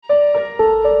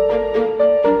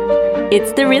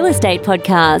It's the Real Estate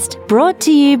Podcast, brought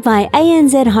to you by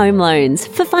ANZ Home Loans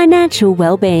for financial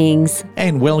well-beings.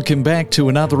 And welcome back to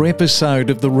another episode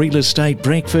of the Real Estate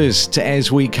Breakfast as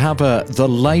we cover the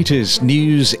latest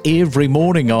news every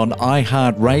morning on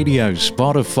iHeartRadio,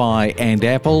 Spotify and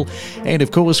Apple, and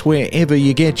of course wherever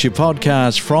you get your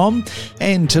podcast from.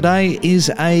 And today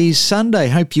is a Sunday.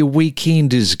 Hope your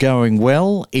weekend is going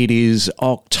well. It is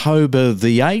October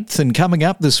the 8th, and coming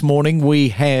up this morning we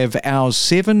have our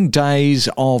 7 days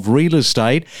of real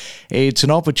estate. It's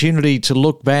an opportunity to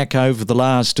look back over the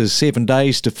last 7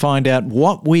 days to find out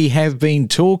what we have been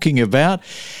talking about.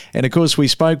 And of course, we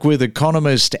spoke with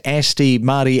economist Asti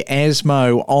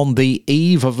Marty-Asmo on the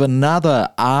eve of another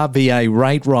RBA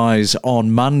rate rise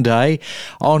on Monday.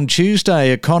 On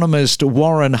Tuesday, economist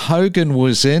Warren Hogan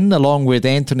was in, along with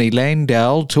Anthony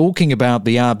Landau, talking about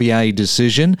the RBA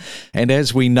decision. And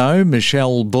as we know,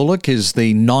 Michelle Bullock is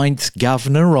the 9th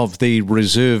governor of the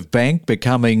Reserve Bank,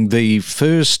 becoming the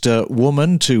first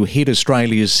woman to head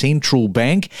Australia's central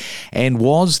bank. And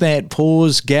was that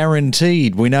pause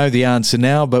guaranteed? We know the answer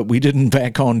now, but we didn't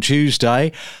back on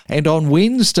Tuesday. And on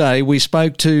Wednesday, we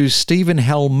spoke to Stephen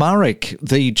Halmarick,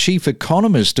 the chief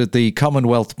economist at the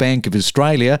Commonwealth Bank of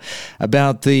Australia,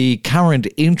 about the current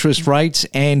interest rates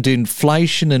and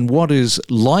inflation and what is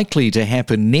likely to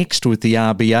happen next with the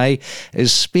RBA,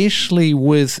 especially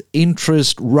with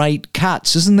interest rate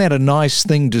cuts. Isn't that a nice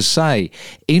thing to say?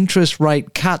 Interest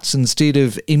rate cuts instead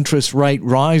of interest rate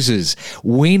rises.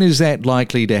 When is that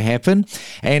likely to happen?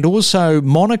 And also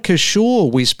Monica Shaw,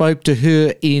 we spoke to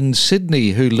her in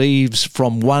Sydney, who leaves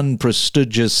from one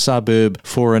prestigious suburb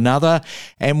for another.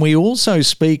 And we also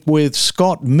speak with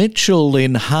Scott Mitchell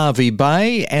in Hervey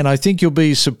Bay, and I think you'll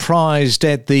be surprised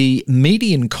at the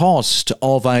median cost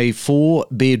of a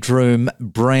 4-bedroom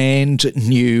brand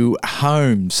new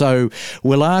home. So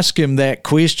we'll ask him that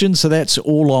question. So that's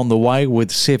all on the way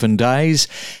with 7 days.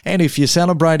 And if you're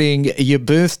celebrating your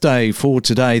birthday for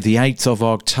today, the 8th of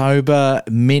October,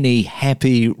 many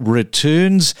happy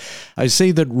returns. I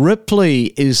see that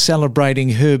Ripley is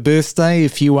celebrating her birthday.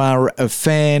 If you are a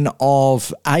fan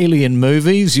of alien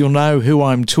movies, you'll know who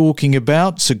I'm talking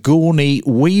about. Sigourney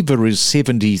Weaver is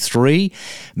 73.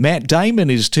 Matt Damon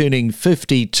is turning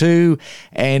 52.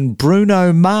 And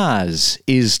Bruno Mars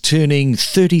is turning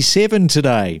 37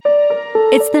 today.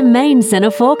 It's the Main Centre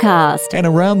forecast. And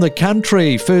around the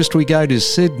country, first we go to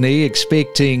Sydney,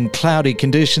 expecting cloudy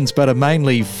conditions but a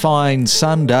mainly fine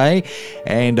Sunday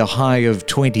and a high of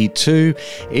 22.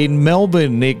 In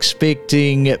Melbourne,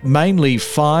 expecting mainly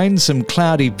fine, some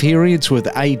cloudy periods with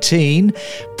 18.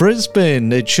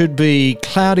 Brisbane, it should be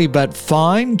cloudy but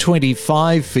fine,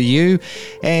 25 for you.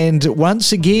 And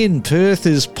once again, Perth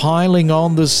is piling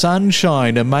on the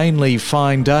sunshine, a mainly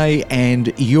fine day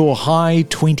and your high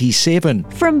 27.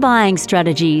 From buying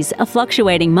strategies, a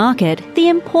fluctuating market, the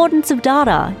importance of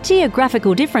data,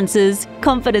 geographical differences,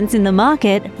 confidence in the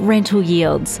market, rental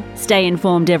yields. Stay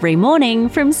informed every morning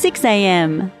from 6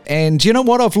 a.m. And you know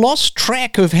what? I've lost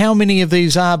track of how many of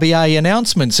these RBA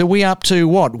announcements. Are we up to,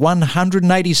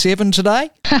 187 today?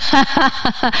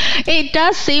 It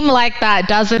does seem like that,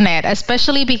 doesn't it?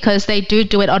 Especially because they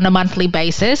do it on a monthly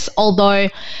basis, although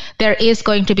there is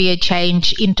going to be a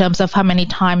change in terms of how many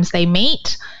times they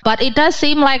meet. But it does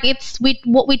seem like it's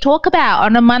what we talk about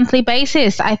on a monthly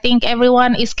basis. I think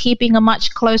everyone is keeping a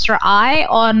much closer eye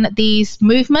on these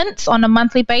movements on a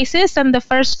monthly basis, and the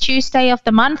first Tuesday of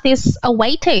the month is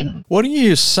awaiting. What do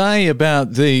you say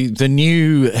about the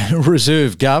new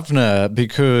Reserve Governor?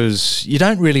 Because you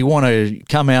don't really want to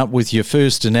come out with your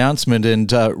first announcement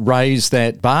and raise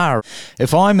that bar.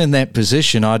 If I'm in that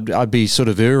position, I'd be sort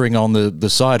of erring on the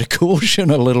side of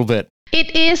caution a little bit.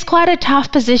 It is quite a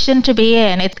tough position to be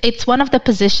in. It's one of the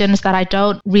positions that I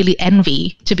don't really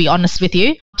envy, to be honest with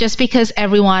you, just because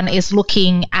everyone is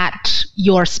looking at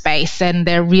your space and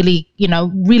they're really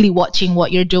watching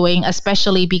what you're doing,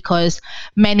 especially because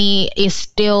many is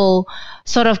still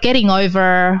sort of getting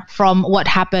over from what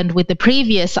happened with the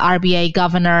previous RBA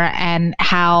governor and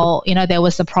how, there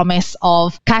was a promise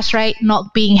of cash rate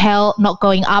not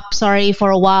going up for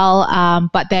a while.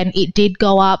 But then it did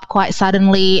go up quite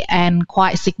suddenly and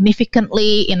quite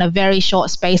significantly in a very short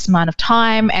space amount of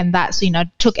time. And that's,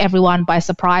 took everyone by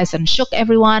surprise and shook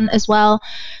everyone as well.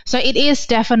 So it is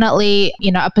definitely,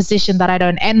 a position that I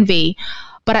don't envy.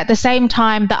 But at the same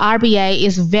time, the RBA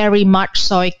is very much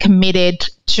so committed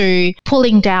to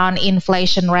pulling down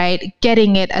inflation rate,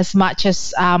 getting it as much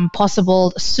as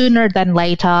possible sooner than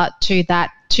later to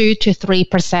that 2 to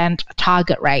 3%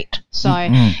 target rate. So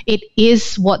it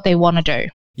is what they want to do.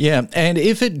 Yeah, and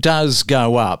if it does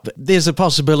go up, there's a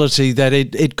possibility that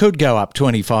it could go up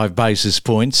 25 basis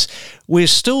points. We've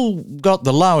still got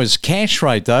the lowest cash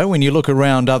rate, though, when you look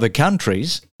around other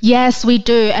countries. Yes, we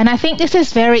do. And I think this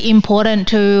is very important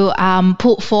to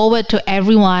put forward to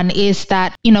everyone is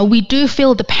that, we do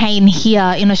feel the pain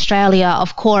here in Australia,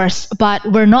 of course, but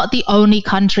we're not the only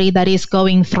country that is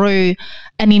going through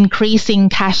an increasing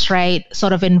cash rate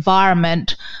sort of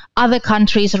environment. Other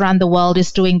countries around the world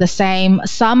is doing the same.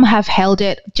 Some have held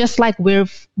it just like we're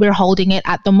holding it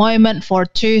at the moment for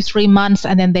 2-3 months,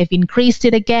 and then they've increased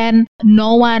it again.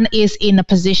 No one is in a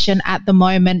position at the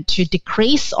moment to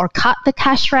decrease or cut the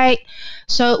cash rate.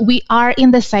 So we are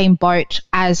in the same boat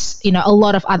as, a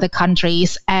lot of other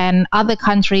countries, and other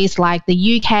countries like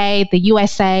the UK, the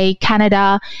USA,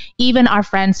 Canada, even our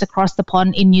friends across the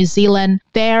pond in New Zealand,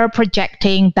 they're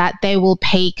projecting that they will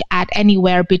peak at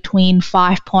anywhere between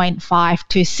 5.5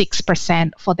 to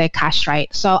 6% for their cash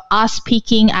rate. So us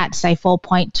peaking at say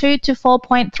 4.2 to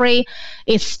 4.3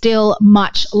 is still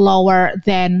much lower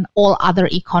than all other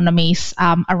economies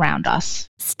around us.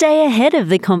 Stay ahead of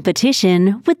the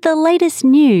competition with the latest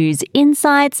news,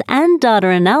 insights and data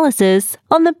analysis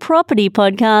on the Property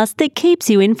Podcast that keeps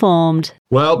you informed.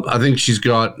 Well, I think she's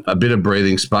got a bit of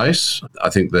breathing space. I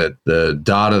think that the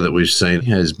data that we've seen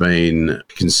has been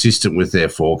consistent with their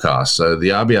forecast. So the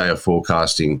RBA are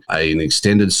forecasting an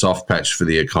extended soft patch for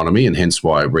the economy, and hence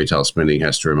why retail spending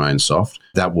has to remain soft.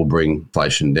 That will bring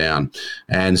inflation down.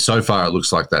 And so far, it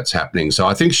looks like that's happening. So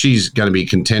I think she's going to be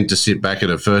content to sit back at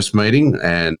her first meeting,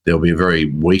 and there'll be a very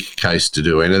weak case to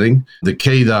do anything. The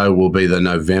key, though, will be the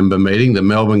November meeting, the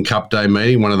Melbourne Cup Day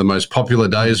meeting, one of the most popular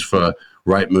days for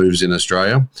rate moves in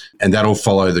Australia, and that'll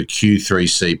follow the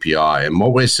Q3 CPI. And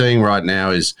what we're seeing right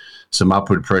now is some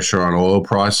upward pressure on oil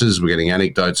prices. We're getting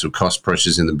anecdotes of cost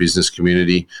pressures in the business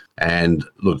community. And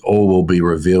look, all will be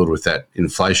revealed with that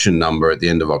inflation number at the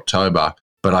end of October.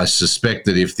 But I suspect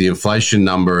that if the inflation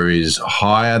number is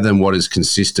higher than what is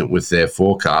consistent with their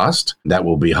forecast, that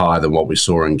will be higher than what we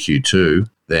saw in Q2.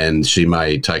 Then she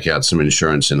may take out some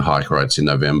insurance and hike rates in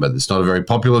November. It's not a very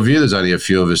popular view. There's only a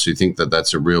few of us who think that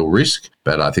that's a real risk,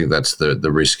 but I think that's the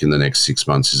risk in the next 6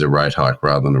 months is a rate hike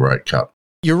rather than a rate cut.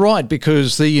 You're right,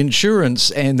 because the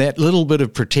insurance and that little bit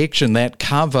of protection, that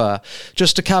cover,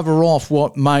 just to cover off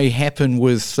what may happen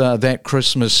with that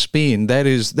Christmas spend, that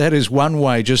is one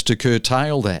way just to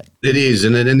curtail that. It is,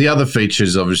 and the other feature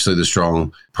is obviously the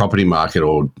strong property market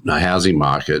or housing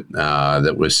market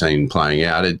that we're seeing playing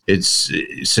out. It's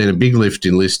seen a big lift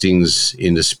in listings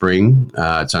in the spring.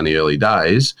 It's only early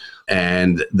days,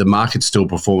 and the market's still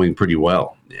performing pretty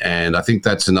well. And I think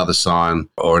that's another sign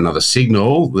or another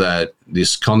signal that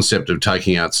this concept of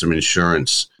taking out some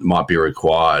insurance might be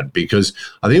required, because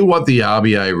I think what the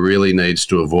RBA really needs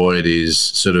to avoid is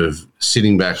sort of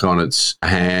sitting back on its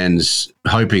hands,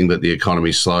 hoping that the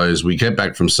economy slows. We get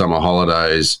back from summer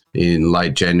holidays in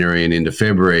late January and into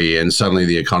February, and suddenly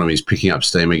the economy is picking up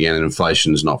steam again and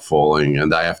inflation's not falling,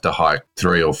 and they have to hike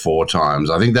 3 or 4 times.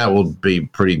 I think that will be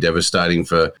pretty devastating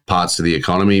for parts of the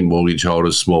economy, mortgage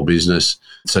holders, small business.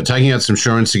 So taking out some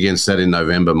insurance against that in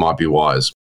November might be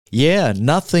wise. Yeah,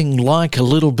 nothing like a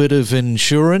little bit of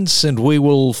insurance, and we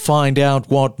will find out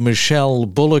what Michelle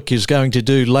Bullock is going to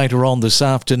do later on this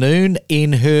afternoon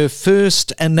in her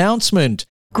first announcement.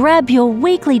 Grab your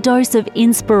weekly dose of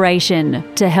inspiration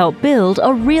to help build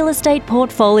a real estate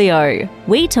portfolio.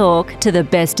 We talk to the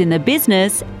best in the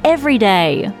business every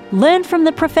day. Learn from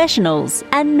the professionals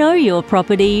and know your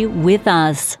property with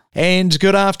us. And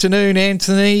good afternoon,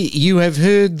 Anthony. You have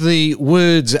heard the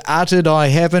words uttered. I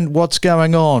haven't. What's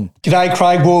going on? G'day,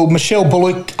 Craig. Well, Michelle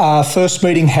Bullock, first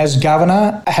meeting as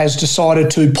governor, has decided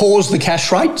to pause the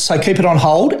cash rate, so keep it on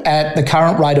hold at the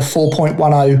current rate of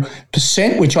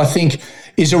 4.10%, which I think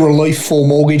is a relief for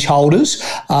mortgage holders,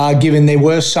 given there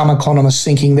were some economists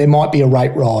thinking there might be a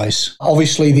rate rise.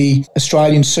 Obviously, the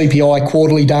Australian CPI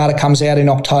quarterly data comes out in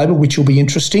October, which will be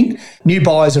interesting. New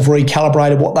buyers have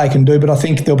recalibrated what they can do, but I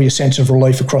think there'll be a sense of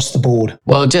relief across the board.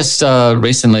 Well, just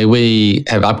recently we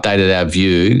have updated our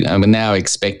view, and we're now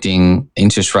expecting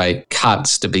interest rate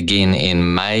cuts to begin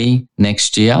in May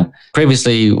next year.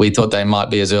 Previously, we thought they might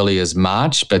be as early as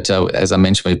March, but as I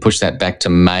mentioned, we pushed that back to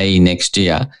May next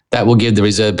year. That will give the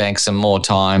Reserve Bank some more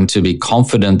time to be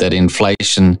confident that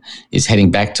inflation is heading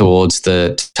back towards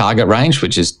the target range,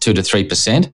 which is 2 to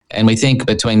 3%. And we think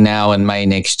between now and May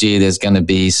next year, there's going to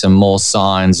be some more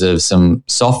signs of some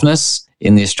softness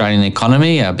in the Australian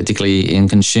economy, particularly in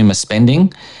consumer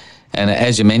spending. And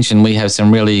as you mentioned, we have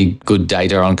some really good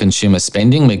data on consumer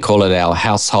spending. We call it our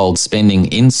Household Spending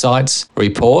Insights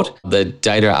report. The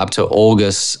data up to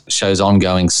August shows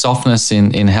ongoing softness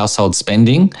in household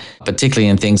spending, particularly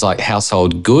in things like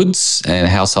household goods and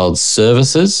household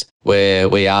services, where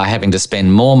we are having to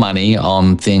spend more money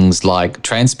on things like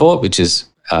transport, which is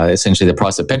essentially the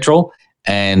price of petrol,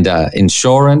 and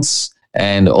insurance,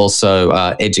 and also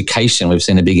education. We've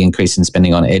seen a big increase in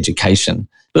spending on education.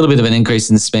 A little bit of an increase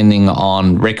in spending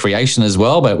on recreation as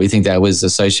well, but we think that was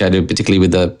associated particularly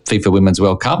with the FIFA Women's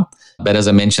World Cup. But as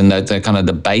I mentioned, the kind of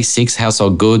the basics,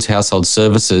 household goods, household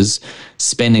services,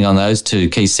 spending on those two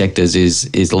key sectors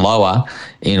is lower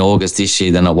in August this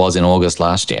year than it was in August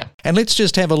last year. And let's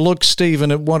just have a look,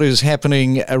 Stephen, at what is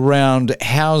happening around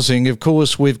housing. Of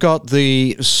course, we've got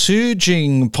the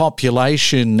surging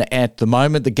population at the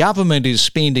moment. The government is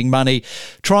spending money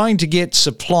trying to get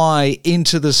supply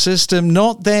into the system.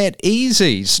 Not that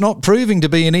easy. It's not proving to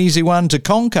be an easy one to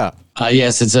conquer.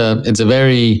 Yes, it's a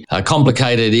very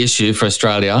complicated issue for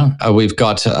Australia. We've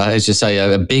got, as you say,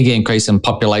 a big increase in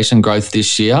population growth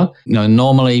this year.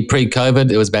 Normally pre-COVID,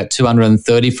 there was about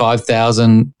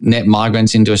 235,000 net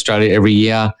migrants into Australia every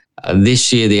year.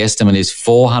 This year, the estimate is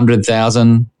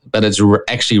 400,000, but it's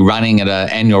actually running at an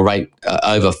annual rate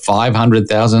over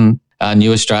 500,000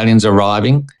 new Australians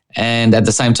arriving. And at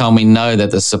the same time, we know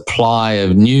that the supply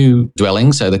of new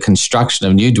dwellings, so the construction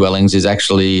of new dwellings, is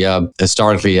actually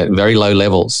historically at very low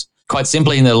levels. Quite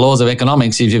simply, in the laws of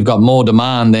economics, if you've got more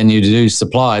demand than you do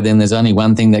supply, then there's only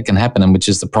one thing that can happen, and which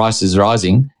is the price is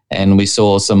rising. And we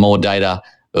saw some more data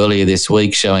earlier this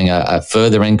week showing a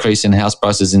further increase in house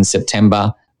prices in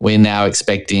September. We're now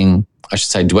expecting,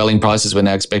 dwelling prices. We're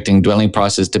now expecting dwelling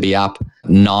prices to be up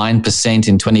 9%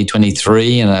 in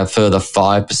 2023 and a further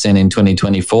 5% in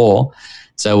 2024.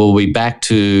 So we'll be back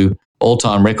to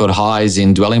all-time record highs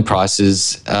in dwelling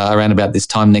prices around about this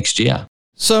time next year.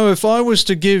 So if I was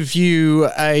to give you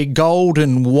a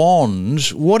golden wand,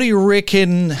 what do you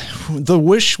reckon the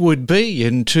wish would be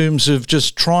in terms of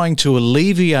just trying to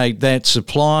alleviate that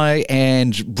supply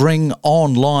and bring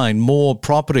online more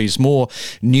properties, more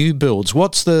new builds?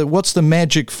 What's the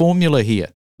magic formula here?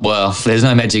 Well, there's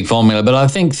no magic formula, but I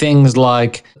think things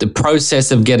like the process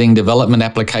of getting development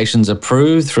applications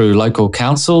approved through local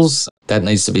councils, that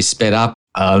needs to be sped up.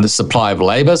 The supply of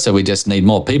labour, so we just need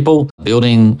more people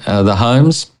building the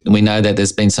homes. We know that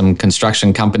there's been some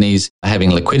construction companies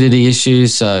having liquidity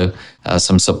issues, so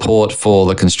some support for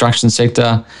the construction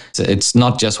sector. So it's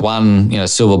not just one,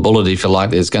 silver bullet, if you like.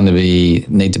 There's going to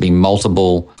need to be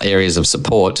multiple areas of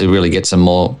support to really get some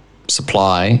more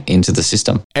supply into the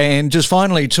system. And just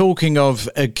finally, talking of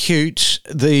acute,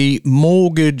 the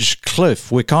mortgage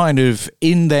cliff, we're kind of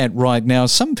in that right now.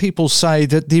 Some people say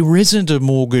that there isn't a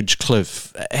mortgage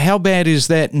cliff. How bad is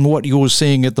that and what you're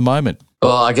seeing at the moment?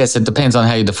 Well, I guess it depends on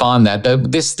how you define that.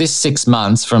 But this 6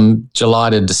 months from July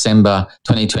to December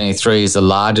 2023 is the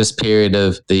largest period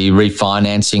of the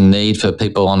refinancing need for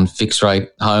people on fixed rate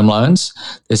home loans.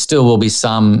 There still will be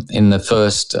some in the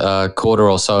first quarter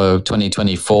or so of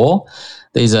 2024.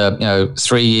 These are,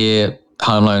 3-year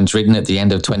home loans written at the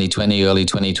end of 2020, early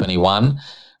 2021.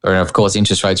 Where, of course,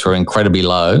 interest rates were incredibly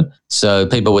low. So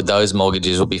people with those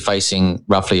mortgages will be facing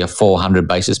roughly a 400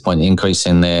 basis point increase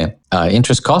in their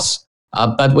interest costs.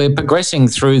 But we're progressing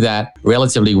through that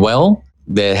relatively well.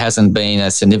 There hasn't been a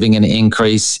significant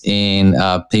increase in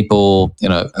people,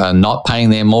 not paying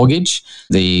their mortgage.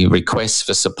 The requests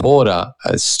for support are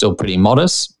still pretty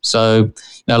modest. So,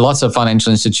 lots of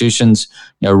financial institutions,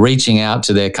 reaching out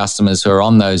to their customers who are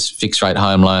on those fixed rate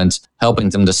home loans, helping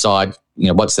them decide,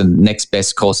 what's the next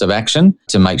best course of action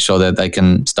to make sure that they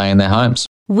can stay in their homes.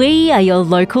 We are your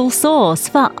local source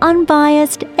for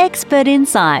unbiased, expert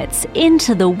insights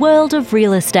into the world of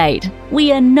real estate.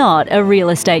 We are not a real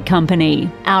estate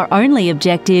company. Our only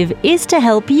objective is to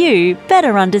help you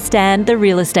better understand the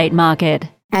real estate market.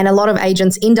 And a lot of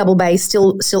agents in Double Bay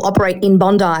still operate in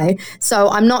Bondi. So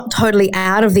I'm not totally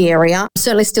out of the area. I'm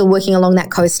certainly still working along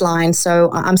that coastline. So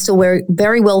I'm still very,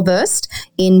 very well versed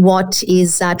in what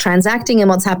is transacting and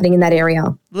what's happening in that area.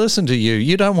 Listen to you.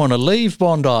 You don't want to leave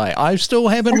Bondi. I still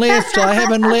haven't left. I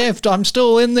haven't left. I'm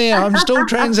still in there. I'm still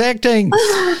transacting.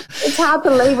 It's hard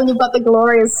to leave when you've got the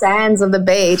glorious sands of the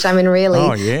beach. I mean, really.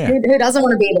 Oh, yeah. Who doesn't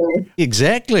want to be there?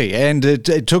 Exactly. And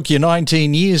it took you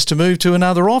 19 years to move to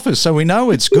another office, so we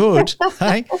know it's good.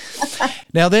 Hey?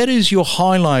 Now, that is your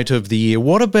highlight of the year.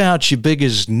 What about your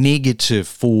biggest negative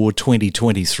for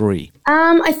 2023?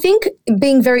 I think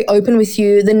being very open with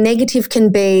you, the negative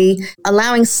can be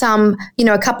allowing some,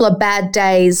 a couple of bad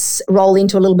days roll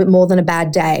into a little bit more than a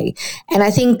bad day. And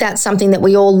I think that's something that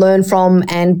we all learn from,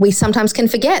 and we sometimes can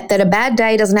forget that a bad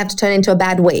day doesn't have to turn into a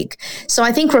bad week. So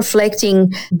I think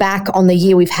reflecting back on the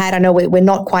year we've had, I know we're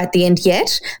not quite at the end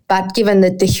yet, but given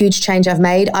the huge change I've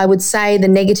made, I would say the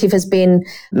negative has been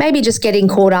maybe just getting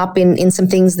caught up in some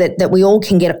things that we all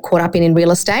can get caught up in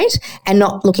real estate and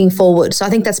not looking forward. So I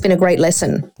think that's been a great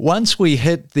lesson. Once we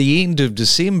hit the end of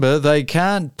December, they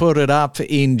can't put it up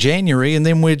in January, and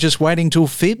then we're just waiting till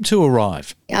Feb to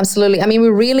arrive. Absolutely. I mean, we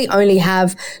really only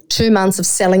have 2 months of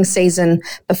selling season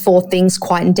before things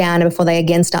quieten down and before they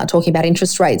again start talking about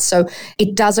interest rates. So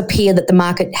it does appear that the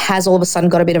market has all of a sudden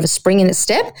got a bit of a spring in its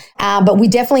step. But we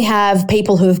definitely have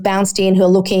people who have bounced in, who are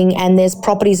looking, and there's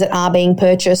properties that are being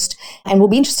purchased. And will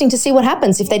be interesting to see what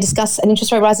happens if they discuss an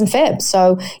interest rate rise in Feb.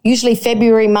 So usually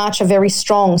February, March are very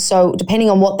strong. So depending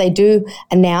on what they do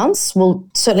announce, will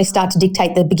certainly start to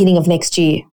dictate the beginning of next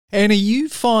year. And are you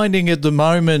finding at the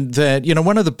moment that,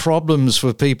 one of the problems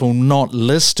for people not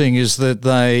listing is that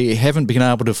they haven't been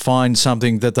able to find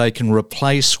something that they can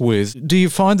replace with? Do you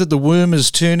find that the worm is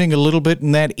turning a little bit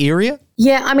in that area?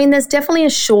 Yeah, I mean, there's definitely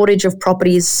a shortage of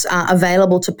properties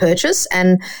available to purchase,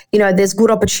 and, there's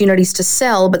good opportunities to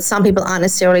sell, but some people aren't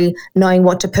necessarily knowing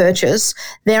what to purchase.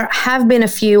 There have been a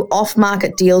few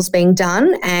off-market deals being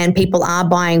done, and people are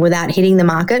buying without hitting the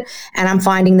market, and I'm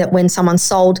finding that when someone's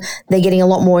sold, they're getting a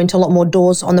lot more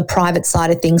doors on the private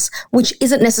side of things, which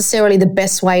isn't necessarily the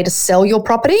best way to sell your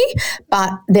property,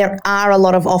 but there are a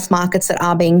lot of off-markets that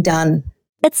are being done.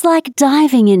 It's like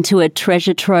diving into a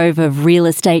treasure trove of real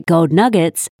estate gold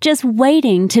nuggets just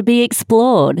waiting to be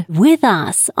explored with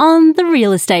us on the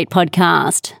Real Estate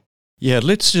Podcast. Yeah,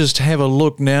 let's just have a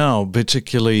look now,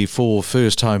 particularly for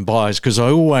first-time buyers, because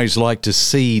I always like to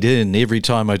seed in every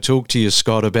time I talk to you,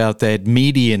 Scott, about that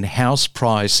median house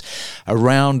price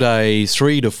around a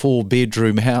 3 to 4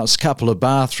 bedroom house, couple of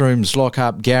bathrooms,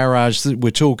 lock-up garage. We're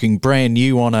talking brand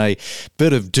new on a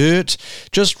bit of dirt.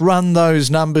 Just run those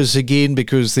numbers again,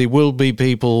 because there will be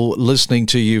people listening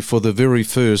to you for the very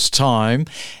first time.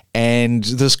 And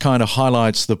this kind of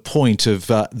highlights the point of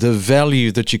the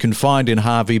value that you can find in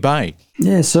Hervey Bay.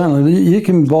 Yeah, certainly. You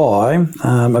can buy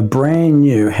a brand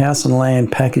new house and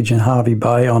land package in Hervey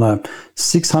Bay on a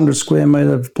 600 square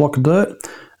metre block of dirt.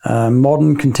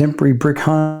 Modern contemporary brick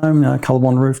home,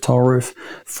 colour-one roof, tile roof,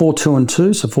 4 2 and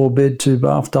 2, so 4 bed, 2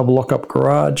 bath, double lock-up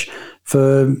garage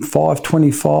for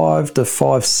 $525 to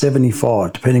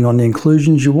 $575, depending on the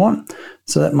inclusions you want.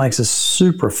 So that makes it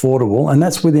super affordable, and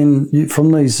that's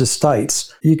from these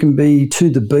estates, you can be to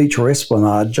the beach or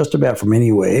Esplanade just about from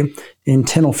anywhere in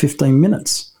 10 or 15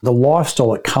 minutes. The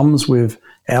lifestyle that comes with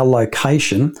our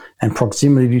location and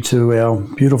proximity to our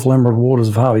beautiful emerald waters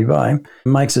of Hervey Bay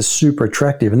makes it super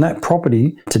attractive. And that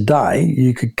property today,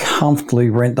 you could comfortably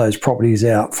rent those properties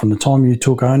out from the time you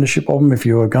took ownership of them. If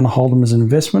you were going to hold them as an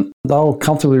investment, they'll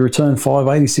comfortably return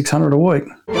 $580, $600 a week.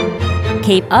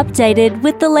 Keep updated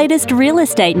with the latest real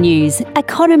estate news,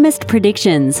 economist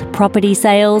predictions, property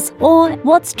sales, or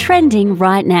what's trending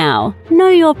right now. Know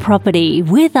your property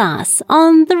with us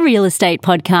on the Real Estate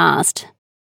Podcast.